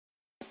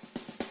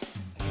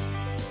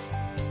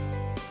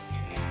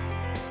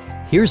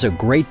Here's a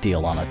great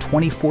deal on a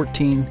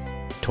 2014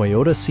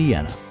 Toyota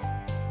Sienna.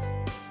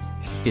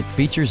 It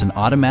features an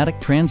automatic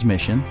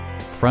transmission,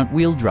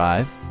 front-wheel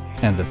drive,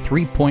 and a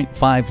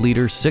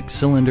 3.5-liter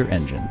six-cylinder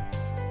engine.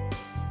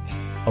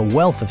 A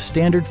wealth of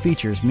standard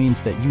features means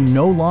that you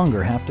no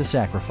longer have to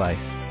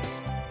sacrifice,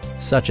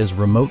 such as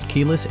remote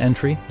keyless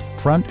entry,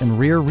 front and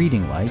rear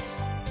reading lights,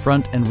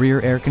 front and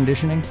rear air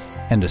conditioning,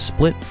 and a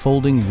split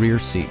folding rear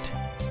seat.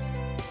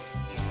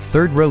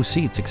 Third-row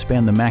seats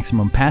expand the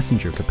maximum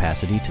passenger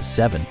capacity to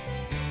 7.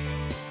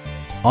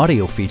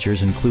 Audio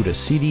features include a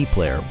CD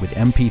player with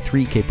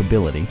MP3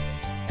 capability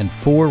and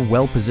 4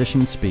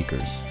 well-positioned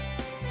speakers.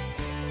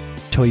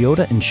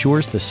 Toyota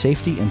ensures the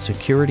safety and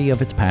security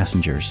of its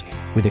passengers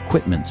with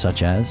equipment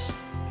such as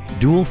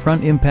dual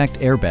front impact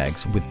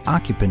airbags with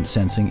occupant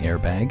sensing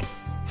airbag,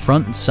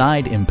 front and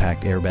side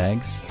impact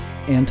airbags,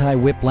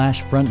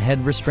 anti-whiplash front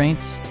head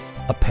restraints,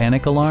 a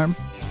panic alarm,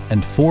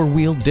 and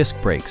 4-wheel disc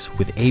brakes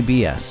with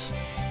ABS.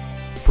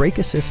 Brake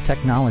assist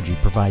technology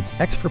provides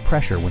extra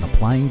pressure when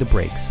applying the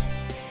brakes.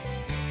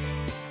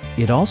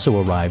 It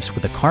also arrives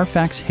with a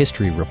Carfax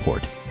history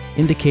report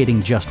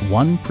indicating just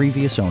 1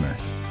 previous owner.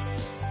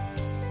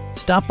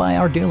 Stop by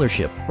our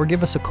dealership or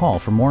give us a call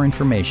for more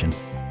information.